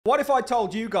What if I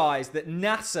told you guys that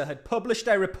NASA had published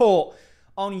a report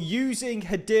on using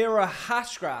Hedera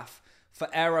Hashgraph for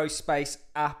aerospace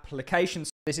applications?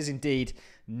 This is indeed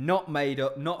not made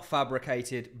up, not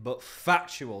fabricated, but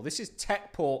factual. This is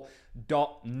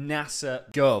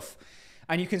techport.nasa.gov.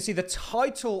 And you can see the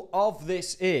title of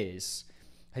this is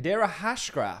Hedera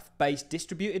Hashgraph-based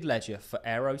distributed ledger for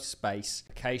aerospace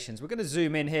applications. We're going to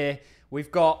zoom in here.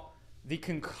 We've got the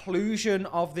conclusion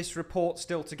of this report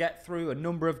still to get through, a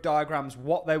number of diagrams,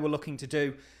 what they were looking to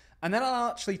do. And then I'll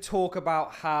actually talk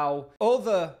about how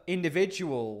other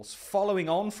individuals following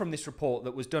on from this report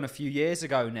that was done a few years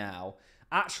ago now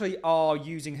actually are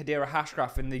using Hedera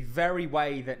Hashgraph in the very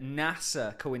way that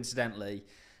NASA, coincidentally,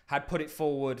 had put it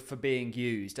forward for being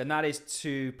used. And that is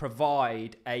to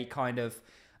provide a kind of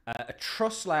a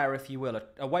trust layer, if you will,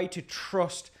 a way to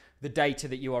trust the data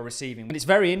that you are receiving. And it's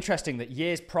very interesting that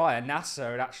years prior,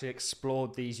 NASA had actually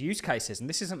explored these use cases. And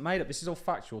this isn't made up, this is all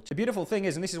factual. The beautiful thing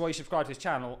is, and this is why you subscribe to this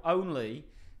channel, only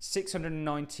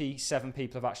 697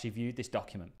 people have actually viewed this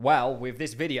document. Well, with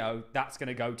this video, that's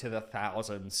gonna go to the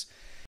thousands.